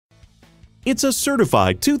It's a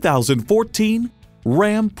certified 2014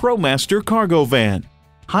 Ram ProMaster cargo van.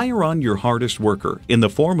 Hire on your hardest worker in the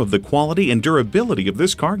form of the quality and durability of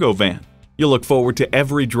this cargo van. You'll look forward to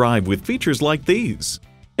every drive with features like these: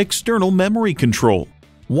 external memory control,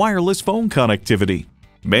 wireless phone connectivity,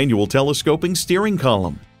 manual telescoping steering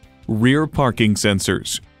column, rear parking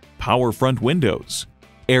sensors, power front windows,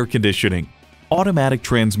 air conditioning, automatic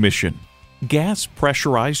transmission, gas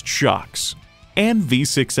pressurized shocks, and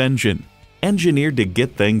V6 engine. Engineered to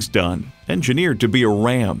get things done. Engineered to be a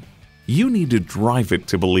Ram. You need to drive it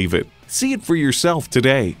to believe it. See it for yourself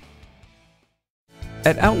today.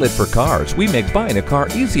 At Outlet for Cars, we make buying a car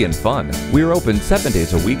easy and fun. We're open 7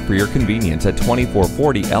 days a week for your convenience at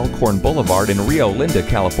 2440 Elkhorn Boulevard in Rio Linda,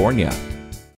 California.